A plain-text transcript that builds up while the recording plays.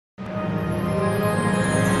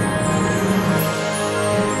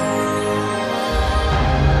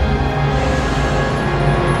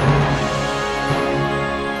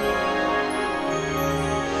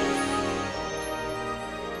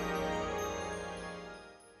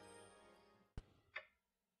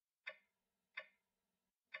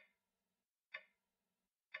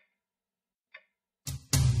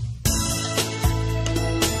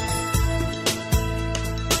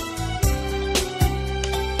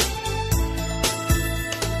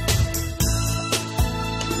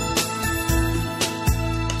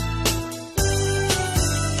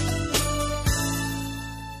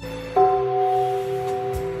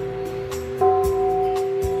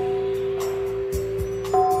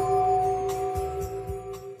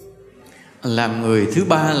làm người thứ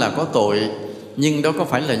ba là có tội, nhưng đó có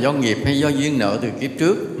phải là do nghiệp hay do duyên nợ từ kiếp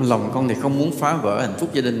trước. Lòng con thì không muốn phá vỡ hạnh phúc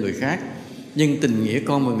gia đình người khác, nhưng tình nghĩa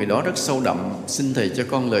con và người đó rất sâu đậm. Xin Thầy cho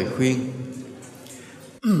con lời khuyên.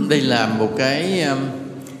 Đây là một cái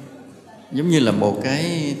giống như là một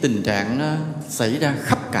cái tình trạng nó xảy ra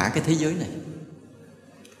khắp cả cái thế giới này.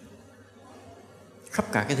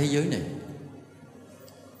 Khắp cả cái thế giới này.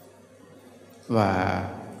 Và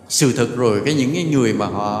sự thật rồi, những cái người mà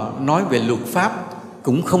họ nói về luật pháp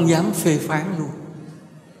cũng không dám phê phán luôn.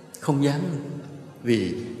 Không dám luôn.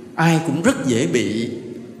 Vì ai cũng rất dễ bị,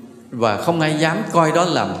 và không ai dám coi đó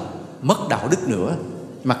là mất đạo đức nữa.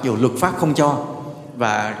 Mặc dù luật pháp không cho,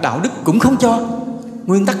 và đạo đức cũng không cho.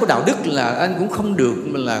 Nguyên tắc của đạo đức là anh cũng không được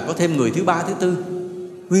là có thêm người thứ ba, thứ tư.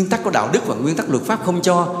 Nguyên tắc của đạo đức và nguyên tắc luật pháp không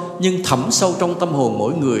cho. Nhưng thẳm sâu trong tâm hồn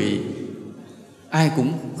mỗi người, ai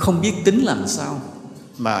cũng không biết tính làm sao.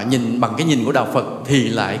 Mà nhìn bằng cái nhìn của Đạo Phật thì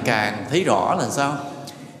lại càng thấy rõ là sao.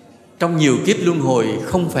 Trong nhiều kiếp luân hồi,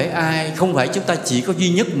 không phải chúng ta chỉ có duy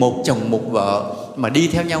nhất một chồng một vợ mà đi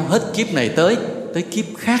theo nhau hết kiếp này tới kiếp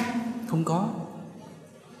khác. Không có.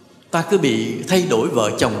 Ta cứ bị thay đổi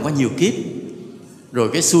vợ chồng qua nhiều kiếp. Rồi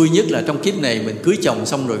cái xui nhất là trong kiếp này mình cưới chồng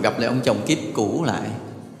xong rồi gặp lại ông chồng kiếp cũ lại.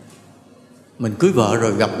 Mình cưới vợ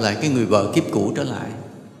rồi gặp lại cái người vợ kiếp cũ trở lại.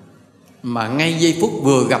 Mà ngay giây phút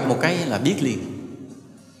vừa gặp một cái là biết liền.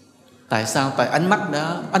 Tại sao? Tại ánh mắt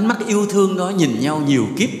đó, ánh mắt yêu thương đó, nhìn nhau nhiều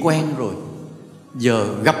kiếp quen rồi, giờ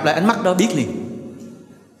gặp lại ánh mắt đó biết liền.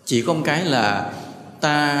 Chỉ có một cái là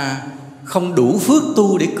ta không đủ phước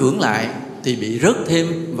tu để cưỡng lại, thì bị rớt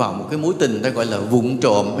thêm vào một cái mối tình ta gọi là vụng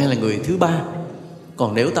trộm hay là người thứ ba.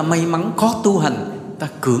 Còn nếu ta may mắn có tu hành, ta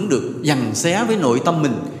cưỡng được, giằng xé với nội tâm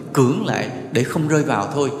mình, cưỡng lại để không rơi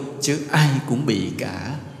vào thôi. Chứ ai cũng bị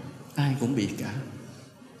cả. Ai cũng bị cả.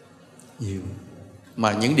 Nhiều.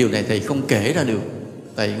 Mà những điều này Thầy không kể ra được.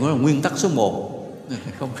 Thầy nói là nguyên tắc số 1.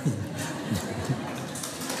 Thầy không.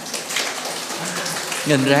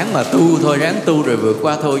 Nên ráng mà tu thôi, ráng tu rồi vượt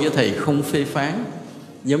qua thôi, chứ Thầy không phê phán.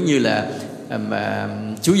 Giống như là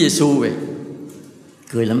Chúa Giêsu vậy.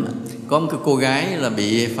 Cười lắm. Có một cái cô gái là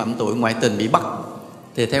bị phạm tội ngoại tình, bị bắt.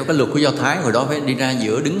 Thì theo cái luật của Do Thái hồi đó phải đi ra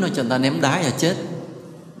giữa đứng nó cho người ta ném đá là chết.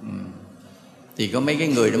 Thì có mấy cái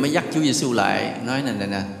người đó mới dắt Chúa Giêsu lại, nói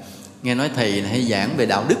nè, nghe nói Thầy hay giảng về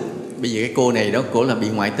đạo đức. Bây giờ cái cô này đó, cổ là bị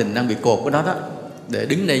ngoại tình, đang bị cột cái đó, để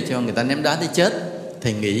đứng đây cho người ta ném đá tới chết.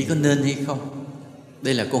 Thầy nghĩ có nên hay không?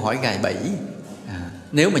 Đây là câu hỏi gài bẫy.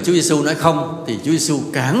 Nếu mà Chúa Giêsu nói không, thì Chúa Giêsu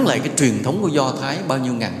cản lại cái truyền thống của Do Thái bao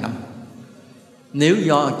nhiêu ngàn năm. Nếu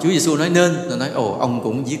do Chúa Giêsu nói nên, tôi nói ông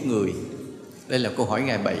cũng giết người. Đây là câu hỏi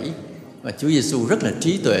gài bẫy. Và Chúa Giêsu rất là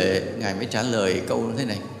trí tuệ, Ngài mới trả lời câu như thế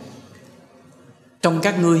này: trong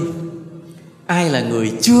các ngươi, ai là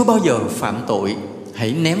người chưa bao giờ phạm tội,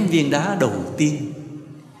 hãy ném viên đá đầu tiên.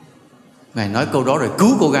 Ngài nói câu đó rồi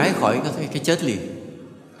cứu cô gái khỏi cái chết liền.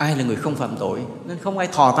 Ai là người không phạm tội, nên không ai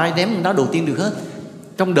thò tay ném đá đầu tiên được hết.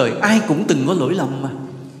 Trong đời ai cũng từng có lỗi lầm mà.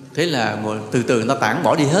 Thế là từ từ người ta tản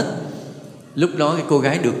bỏ đi hết. Lúc đó cái cô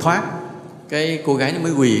gái được thoát. Cái cô gái nó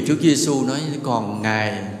mới quỳ trước Chúa Giêsu nói: còn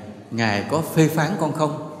Ngài có phê phán con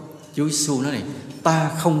không? Chúa Giêsu nói này: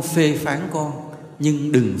 ta không phê phán con,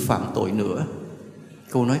 nhưng đừng phạm tội nữa.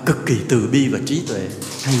 Câu nói cực kỳ từ bi và trí tuệ,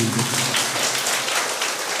 hay quá.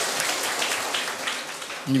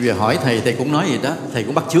 Như vừa hỏi Thầy cũng nói vậy đó. Thầy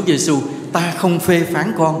cũng bắt chước Giêsu: ta không phê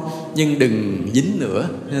phán con, nhưng đừng dính nữa.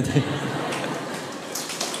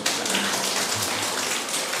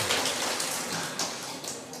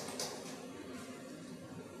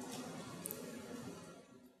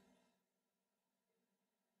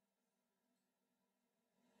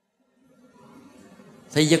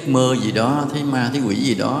 Thấy giấc mơ gì đó, thấy ma, thấy quỷ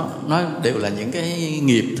gì đó, nó đều là những cái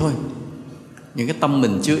nghiệp thôi. Những cái tâm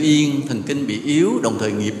mình chưa yên, thần kinh bị yếu, đồng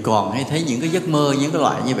thời nghiệp còn, hay thấy những cái giấc mơ, những cái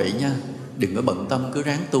loại như vậy nha. Đừng có bận tâm, cứ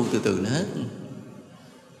ráng tu từ từ nó hết.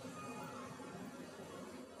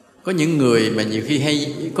 Có những người mà nhiều khi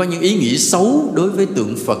hay có những ý nghĩ xấu đối với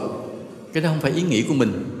tượng Phật. Cái đó không phải ý nghĩ của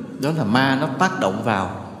mình, đó là ma nó tác động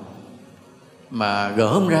vào, mà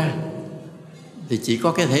gỡ không ra. Thì chỉ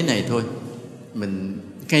có cái thế này thôi. Mình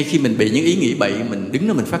ngay khi mình bị những ý nghĩ bậy, mình đứng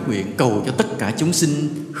đó mình phát nguyện cầu cho tất cả chúng sinh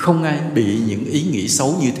không ai bị những ý nghĩ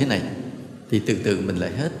xấu như thế này, thì từ từ mình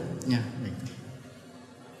lại hết nha.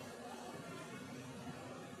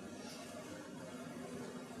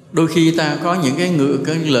 Đôi khi ta có những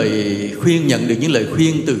cái lời khuyên, nhận được những lời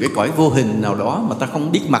khuyên từ cái cõi vô hình nào đó mà ta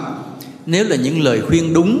không biết mặt. Nếu là những lời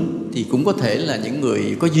khuyên đúng thì cũng có thể là những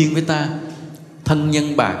người có duyên với ta, thân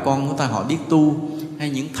nhân bà con của ta họ biết tu, hay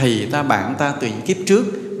những thầy ta, bạn ta từ những kiếp trước,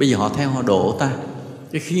 bây giờ họ theo họ độ ta,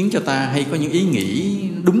 cái khiến cho ta hay có những ý nghĩ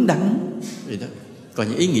đúng đắn vậy đó. Còn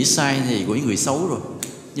những ý nghĩ sai thì của những người xấu rồi.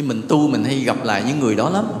 Nhưng mình tu mình hay gặp lại những người đó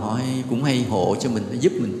lắm, họ cũng hay hộ cho mình,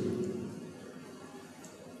 giúp mình.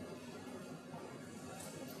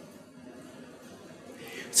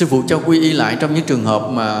 Sư phụ cho quy y lại trong những trường hợp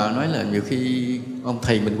mà nói là nhiều khi ông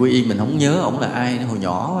thầy mình quy y mình không nhớ ổng là ai hồi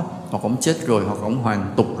nhỏ quá, hoặc ổng chết rồi, hoặc ổng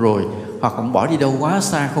hoàn tục rồi, hoặc ổng bỏ đi đâu quá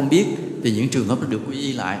xa không biết, thì những trường hợp đó được quy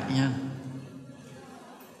y lại nha.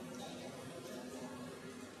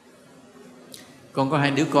 Con có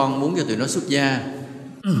 2 đứa con, muốn cho tụi nó xuất gia.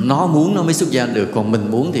 Nó muốn nó mới xuất gia được, còn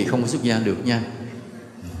mình muốn thì không xuất gia được nha.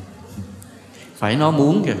 Phải nó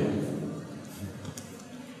muốn kìa.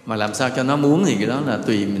 Mà làm sao cho nó muốn thì cái đó là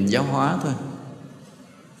tùy mình giáo hóa thôi.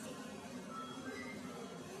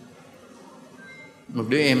 Một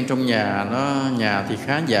đứa em trong nhà, nhà thì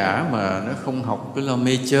khá giả mà nó không học, cứ lo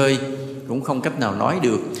mê chơi, cũng không cách nào nói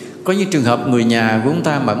được. Có những trường hợp người nhà của chúng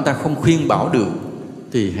ta mà chúng ta không khuyên bảo được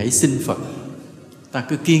thì hãy xin Phật. Ta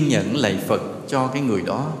cứ kiên nhẫn lạy Phật cho cái người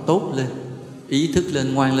đó tốt lên, ý thức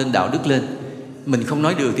lên, ngoan lên, đạo đức lên. Mình không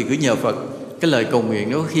nói được thì cứ nhờ Phật. Cái lời cầu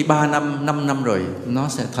nguyện đó khi 3 năm, 5 năm rồi nó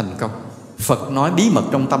sẽ thành công. Phật nói bí mật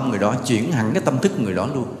trong tâm người đó, chuyển hẳn cái tâm thức người đó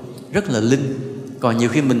luôn, rất là linh. Còn nhiều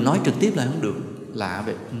khi mình nói trực tiếp là không được, lạ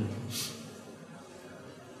vậy.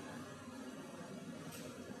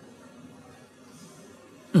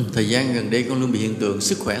 Thời gian gần đây con luôn bị hiện tượng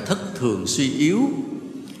sức khỏe thất thường, suy yếu.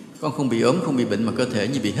 Con không bị ốm, không bị bệnh mà cơ thể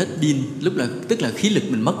như bị hết pin, tức là khí lực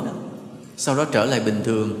mình mất đó. Sau đó trở lại bình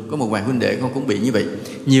thường. Có một vài huynh đệ con cũng bị như vậy.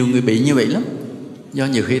 Nhiều người bị như vậy lắm. Do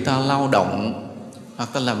nhiều khi ta lao động, hoặc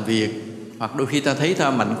ta làm việc, hoặc đôi khi ta thấy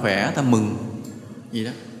ta mạnh khỏe, ta mừng gì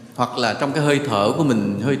đó. Hoặc là trong cái hơi thở của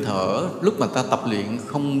mình, hơi thở lúc mà ta tập luyện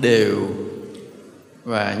không đều.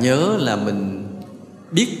 Và nhớ là mình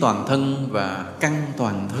biết toàn thân và căn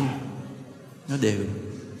toàn thân nó đều.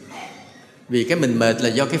 Vì cái mình mệt là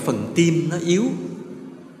do cái phần tim nó yếu.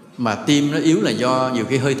 Mà tim nó yếu là do nhiều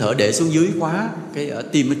khi hơi thở để xuống dưới quá, cái ở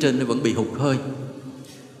tim ở trên nó vẫn bị hụt hơi.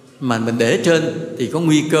 Mà mình để trên thì có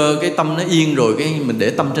nguy cơ cái tâm nó yên rồi, cái mình để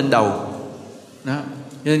tâm trên đầu đó.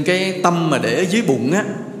 Nên cái tâm mà để ở dưới bụng á,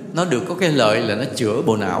 nó được có cái lợi là nó chữa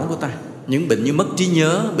bộ não của ta. Những bệnh như mất trí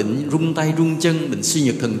nhớ, bệnh run tay run chân, bệnh suy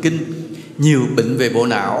nhược thần kinh, nhiều bệnh về bộ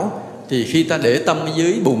não, thì khi ta để tâm ở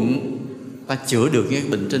dưới bụng, ta chữa được những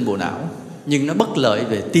bệnh trên bộ não. Nhưng nó bất lợi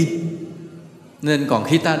về tim. Nên còn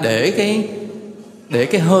khi ta để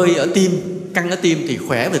cái hơi ở tim, căng ở tim thì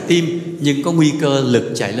khỏe về tim, nhưng có nguy cơ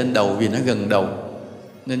lực chạy lên đầu vì nó gần đầu.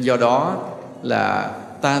 Nên do đó là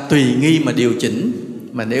ta tùy nghi mà điều chỉnh.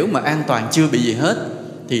 Mà nếu mà an toàn chưa bị gì hết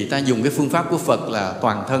thì ta dùng cái phương pháp của Phật là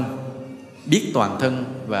toàn thân, biết toàn thân.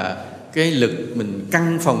 Và cái lực mình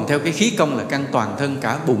căng phòng theo cái khí công là căng toàn thân,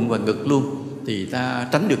 cả bụng và ngực luôn, thì ta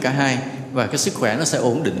tránh được cả hai. Và cái sức khỏe nó sẽ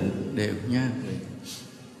ổn định đều nha.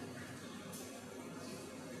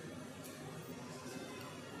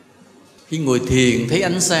 Khi ngồi thiền thấy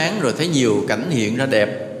ánh sáng rồi thấy nhiều cảnh hiện ra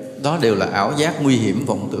đẹp, đó đều là ảo giác nguy hiểm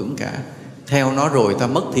vọng tưởng cả. Theo nó rồi ta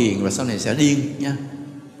mất thiền và sau này sẽ điên nha.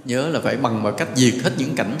 Nhớ là phải bằng một cách diệt hết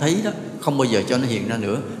những cảnh thấy đó, không bao giờ cho nó hiện ra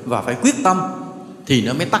nữa. Và phải quyết tâm thì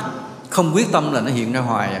nó mới tắt. Không quyết tâm là nó hiện ra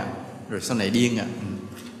hoài à, rồi sau này điên à.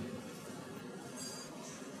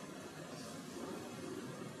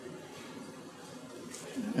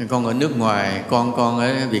 Con ở nước ngoài, con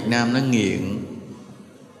ở Việt Nam nó nghiện,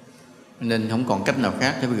 nên không còn cách nào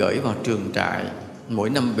khác, phải gửi vào trường trại. Mỗi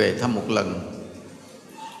năm về thăm một lần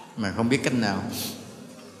mà không biết cách nào.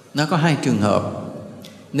 Nó có 2 trường hợp.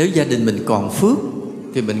 Nếu gia đình mình còn phước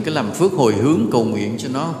thì mình cứ làm phước hồi hướng, cầu nguyện cho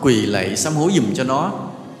nó, quỳ lạy sám hối giùm cho nó,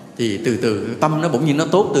 thì từ từ tâm nó bỗng nhiên nó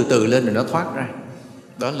tốt, từ từ lên rồi nó thoát ra.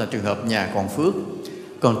 Đó là trường hợp nhà còn phước.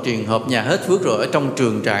 Còn trường hợp nhà hết phước rồi, ở trong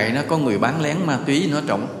trường trại nó có người bán lén ma túy, nó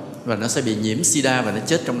trộm và nó sẽ bị nhiễm sida và nó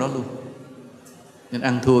chết trong đó luôn. Nên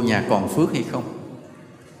ăn thua nhà còn phước hay không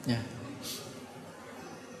nha.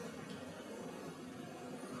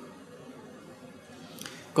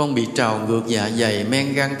 Con bị trào ngược dạ dày,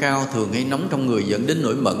 men gan cao, thường hay nóng trong người dẫn đến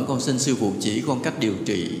nổi mẩn. Con xin sư phụ chỉ con cách điều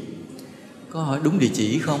trị. Có hỏi đúng địa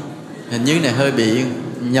chỉ không? Hình như này hơi bị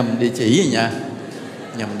nhầm địa chỉ rồi nha.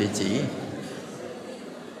 Nhầm địa chỉ.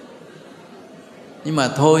 Nhưng mà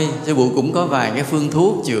thôi, sư phụ cũng có vài cái phương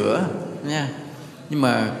thuốc chữa nha. Nhưng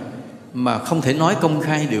mà không thể nói công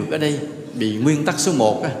khai được ở đây, bị nguyên tắc số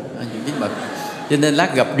 1 á, những bí mật. Cho nên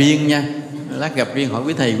lát gặp riêng nha. Lát gặp riêng hỏi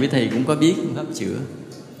quý thầy cũng có biết phương pháp chữa.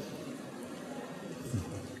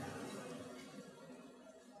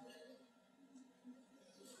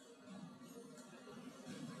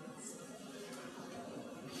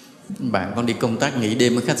 Bạn con đi công tác nghỉ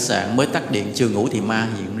đêm ở khách sạn, mới tắt điện chưa ngủ thì ma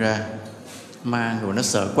hiện ra. Ma rồi nó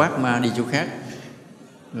sợ quát ma đi chỗ khác.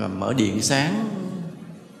 Rồi mở điện sáng,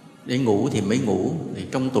 để ngủ thì mới ngủ. Thì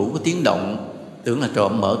trong tủ có tiếng động, tưởng là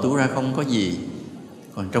trộm, mở tủ ra không có gì.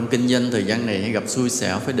 Còn trong kinh doanh thời gian này hay gặp xui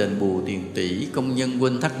xẻo, phải đền bù tiền tỷ, công nhân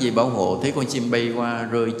quên thắt dây bảo hộ, thấy con chim bay qua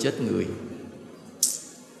rơi chết người.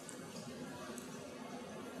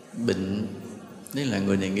 Bệnh, đấy là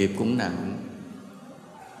người này nghiệp cũng nặng.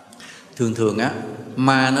 Thường thường á,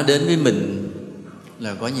 ma nó đến với mình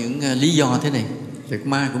là có những lý do thế này. Thì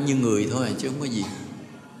ma cũng như người thôi chứ không có gì.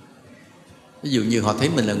 Ví dụ như họ thấy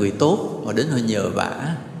mình là người tốt, họ đến họ nhờ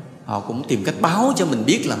vả, họ cũng tìm cách báo cho mình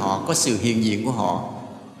biết là họ có sự hiện diện của họ.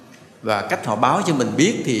 Và cách họ báo cho mình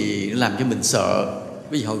biết thì làm cho mình sợ.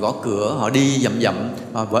 Ví dụ họ gõ cửa, họ đi dậm dậm,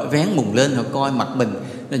 họ vén mùng lên, họ coi mặt mình.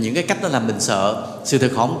 Nên những cái cách đó làm mình sợ. Sự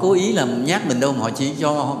thật họ không cố ý làm nhát mình đâu, mà họ chỉ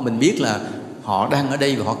cho mình biết là họ đang ở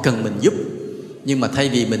đây và họ cần mình giúp. Nhưng mà thay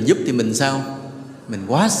vì mình giúp thì mình sao? Mình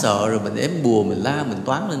quá sợ rồi mình ém bùa, mình la, mình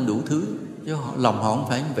toán lên đủ thứ. Chứ lòng họ không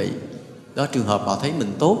phải như vậy. Đó, trường hợp họ thấy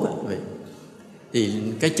mình tốt đó, vậy. Thì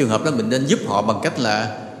cái trường hợp đó mình nên giúp họ bằng cách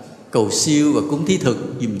là cầu siêu và cúng thí thực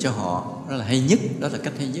dùm cho họ. Đó là hay nhất, đó là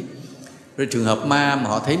cách hay nhất. Rồi trường hợp ma mà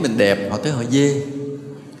họ thấy mình đẹp, họ thấy họ dê.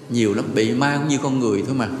 Nhiều lắm, bị ma cũng như con người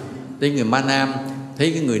thôi mà. Thấy người ma nam,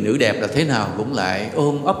 thấy cái người nữ đẹp là thế nào cũng lại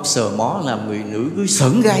ôm ấp sờ mó, làm người nữ cứ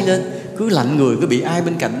sởn gai lên, cứ lạnh người, cứ bị ai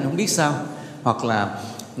bên cạnh không biết sao. Hoặc là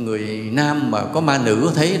người nam mà có ma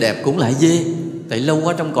nữ thấy đẹp cũng lại dê. Tại lâu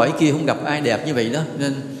quá trong cõi kia không gặp ai đẹp như vậy đó.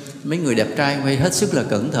 Nên mấy người đẹp trai phải hết sức là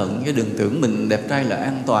cẩn thận, chứ đừng tưởng mình đẹp trai là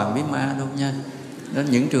an toàn với ma đâu nha. Đó,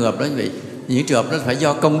 những trường hợp đó như vậy. Những trường hợp đó phải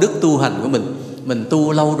do công đức tu hành của mình. Mình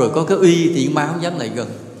tu lâu rồi có cái uy thì ma không dám lại gần.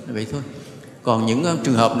 Vậy thôi. Còn những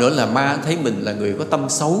trường hợp nữa là ma thấy mình là người có tâm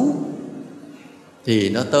xấu thì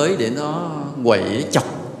nó tới để nó quậy chọc.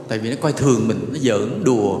 Tại vì nó coi thường mình, nó giỡn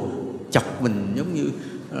đùa chọc mình giống như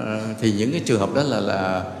thì những cái trường hợp đó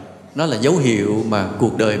là nó là dấu hiệu mà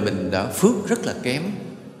cuộc đời mình đã phước rất là kém.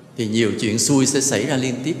 Thì nhiều chuyện xui sẽ xảy ra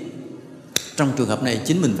liên tiếp. Trong trường hợp này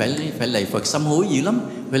chính mình phải lạy Phật sám hối dữ lắm,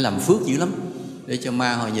 phải làm phước dữ lắm, để cho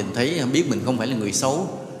ma họ nhìn thấy biết mình không phải là người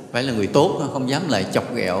xấu, phải là người tốt, không dám lại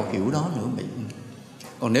chọc ghẹo kiểu đó nữa.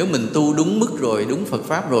 Còn nếu mình tu đúng mức rồi, đúng Phật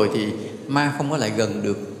Pháp rồi thì ma không có lại gần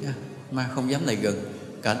được. Ma không dám lại gần.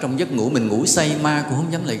 Cả trong giấc ngủ mình ngủ say ma cũng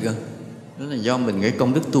không dám lại gần. Đó là do mình cái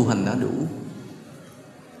công đức tu hành đã đủ.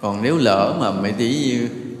 Còn nếu lỡ mà mấy tí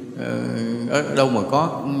ở đâu mà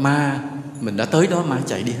có ma, mình đã tới đó ma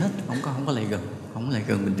chạy đi hết, không có lại gần, không lại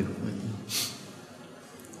gần mình được.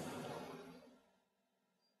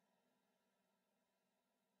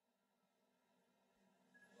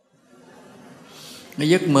 Cái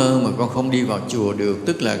giấc mơ mà con không đi vào chùa được,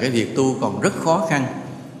 tức là cái việc tu còn rất khó khăn,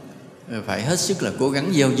 phải hết sức là cố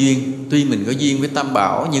gắng gieo duyên. Tuy mình có duyên với Tam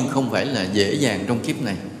Bảo nhưng không phải là dễ dàng trong kiếp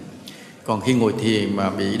này. Còn khi ngồi thiền mà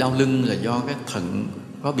bị đau lưng là do cái thận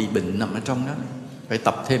có bị bệnh nằm ở trong đó, phải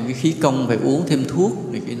tập thêm cái khí công, phải uống thêm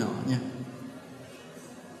thuốc này cái nọ nha.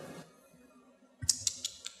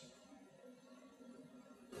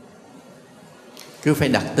 Cứ phải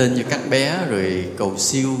đặt tên cho các bé rồi cầu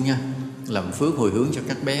siêu nha, làm phước hồi hướng cho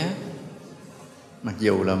các bé. Mặc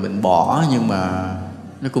dù là mình bỏ nhưng mà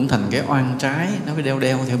nó cũng thành cái oan trái, nó phải đeo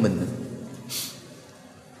theo mình.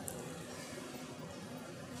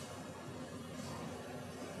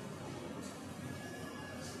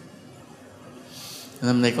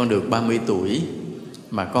 Năm nay con được 30 tuổi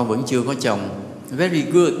mà con vẫn chưa có chồng. Very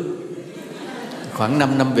good. Khoảng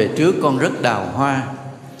 5 năm về trước con rất đào hoa.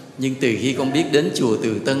 Nhưng từ khi con biết đến chùa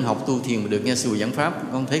Từ Tân học tu thiền và được nghe Sư giảng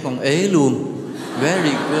Pháp, con thấy con ế luôn.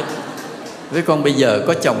 Very good. Với con bây giờ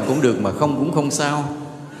có chồng cũng được mà không cũng không sao.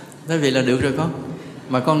 Thế vậy là được rồi con.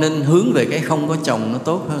 Mà con nên hướng về cái không có chồng nó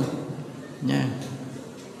tốt hơn nha.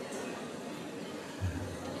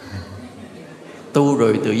 Tu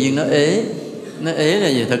rồi tự nhiên nó ế. Nó ế là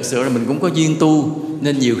gì? Thật sự là mình cũng có duyên tu.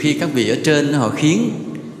 Nên nhiều khi các vị ở trên họ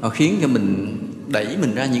khiến cho mình đẩy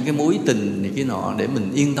mình ra những cái mối tình này cái nọ để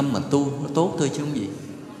mình yên tâm mà tu. Nó tốt thôi chứ không gì.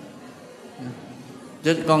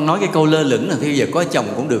 Chứ con nói cái câu lơ lửng là bây giờ có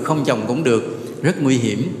chồng cũng được, không chồng cũng được, rất nguy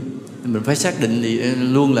hiểm. Mình phải xác định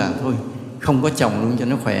luôn là thôi không có chồng luôn cho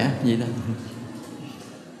nó khỏe vậy đó.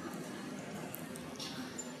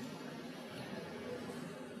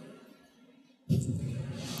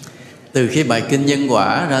 Từ khi bài kinh Nhân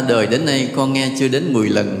Quả ra đời đến nay, con nghe chưa đến 10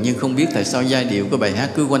 lần, nhưng không biết tại sao giai điệu của bài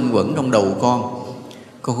hát cứ quanh quẩn trong đầu con.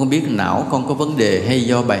 Con không biết não con có vấn đề hay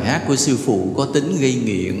do bài hát của sư phụ có tính gây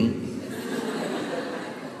nghiện.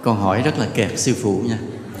 Con hỏi rất là kẹt sư phụ nha.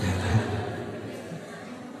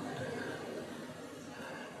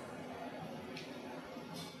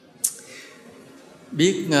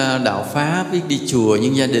 Biết đạo Pháp, biết đi chùa,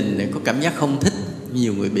 nhưng gia đình này có cảm giác không thích.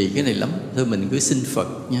 Nhiều người bị cái này lắm. Thôi mình cứ xin Phật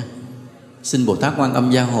nha. Xin Bồ Tát Quan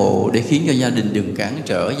Âm gia hộ để khiến cho gia đình đừng cản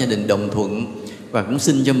trở, gia đình đồng thuận, và cũng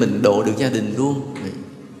xin cho mình độ được gia đình luôn.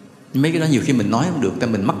 Mấy cái đó nhiều khi mình nói không được, tại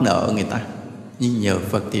mình mắc nợ người ta, nhưng nhờ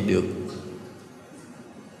Phật thì được.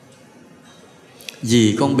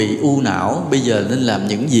 Dì con bị u não, bây giờ nên làm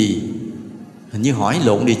những gì? Hình như hỏi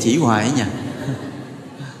lộn địa chỉ hoài ấy nha.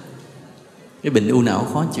 Cái bệnh u não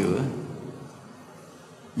khó chữa.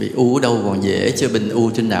 Bị u ở đâu còn dễ, chứ bệnh u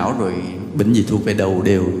trên não rồi bệnh gì thuộc về đầu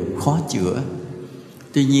đều khó chữa.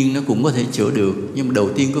 Tuy nhiên nó cũng có thể chữa được, nhưng mà đầu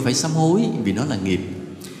tiên có phải sám hối, vì nó là nghiệp.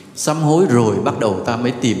 Sám hối rồi bắt đầu ta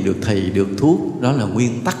mới tìm được thầy, được thuốc. Đó là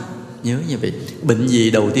nguyên tắc, nhớ như vậy. Bệnh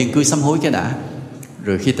gì đầu tiên cứ sám hối cái đã.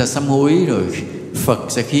 Rồi khi ta sám hối rồi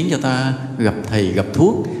Phật sẽ khiến cho ta gặp thầy, gặp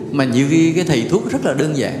thuốc. Mà nhiều khi cái thầy thuốc rất là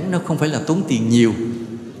đơn giản, nó không phải là tốn tiền nhiều.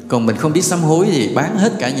 Còn mình không biết sám hối thì bán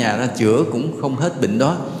hết cả nhà ra chữa cũng không hết bệnh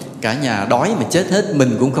đó. Cả nhà đói mà chết hết,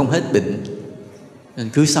 mình cũng không hết bệnh. Nên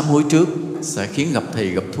cứ sám hối trước sẽ khiến gặp thầy,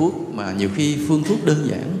 gặp thuốc. Mà nhiều khi phương thuốc đơn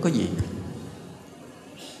giản có gì.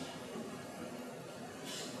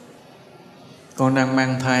 Con đang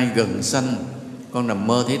mang thai gần sanh, con nằm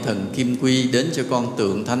mơ thấy thần Kim Quy đến cho con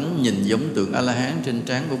tượng thánh nhìn giống tượng A-la-hán, trên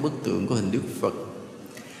trán của bức tượng có hình Đức Phật.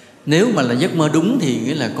 Nếu mà là giấc mơ đúng thì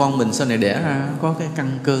nghĩa là con mình sau này đẻ ra có cái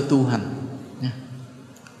căn cơ tu hành.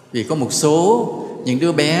 Vì có một số những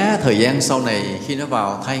đứa bé thời gian sau này khi nó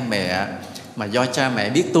vào thai mẹ mà do cha mẹ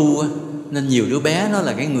biết tu, nên nhiều đứa bé nó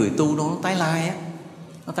là cái người tu nó tái lai á.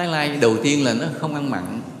 Nó tái lai đầu tiên là nó không ăn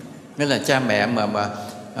mặn, nghĩa là cha mẹ mà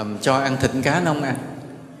cho ăn thịt cá nó không ăn,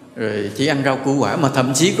 rồi chỉ ăn rau củ quả. Mà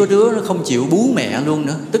thậm chí có đứa nó không chịu bú mẹ luôn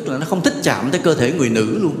nữa, tức là nó không thích chạm tới cơ thể người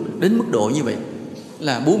nữ luôn, đến mức độ như vậy.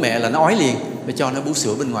 Là bú mẹ là nó ói liền, phải cho nó bú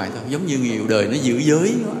sữa bên ngoài thôi. Giống như nhiều đời nó giữ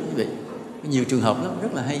giới đó, vậy. Nhiều trường hợp lắm,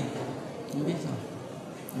 rất là hay. Không biết sao.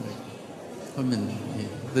 Thôi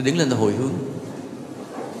tôi đứng lên tôi hồi hướng.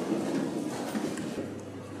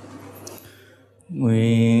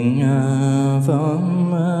 Nguyện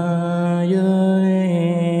phẩm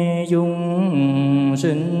với chúng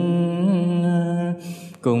sinh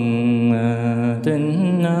cùng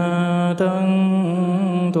tinh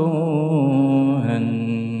tấn tu hành,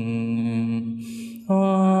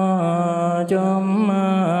 hóa chấm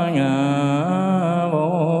ngã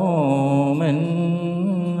vô minh,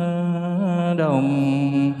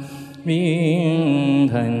 đồng biến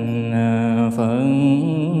thành Phật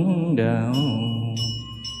đạo.